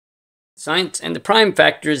Science and the prime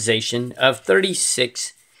factorization of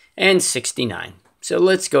 36 and 69. So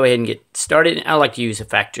let's go ahead and get started. I like to use a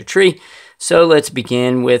factor tree. So let's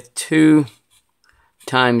begin with 2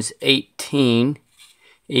 times 18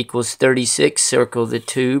 equals 36. Circle the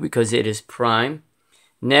 2 because it is prime.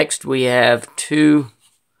 Next we have 2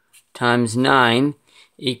 times 9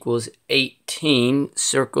 equals 18.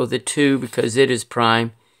 Circle the 2 because it is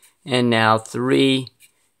prime. And now 3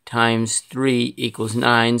 times 3 equals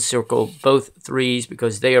 9. Circle both 3's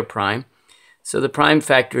because they are prime. So the prime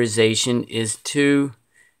factorization is 2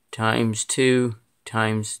 times 2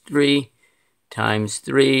 times 3 times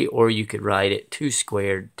 3, or you could write it 2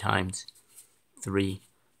 squared times 3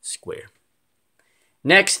 squared.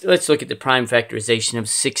 Next, let's look at the prime factorization of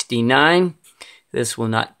 69. This will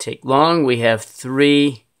not take long. We have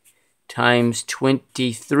 3 times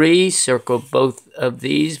 23. Circle both of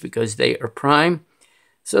these because they are prime.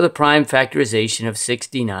 So the prime factorization of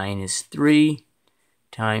 69 is 3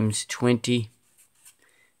 times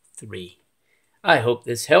 23. I hope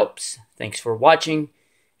this helps. Thanks for watching.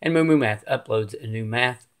 And MooMooMath uploads a new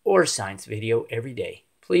math or science video every day.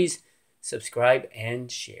 Please subscribe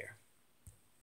and share.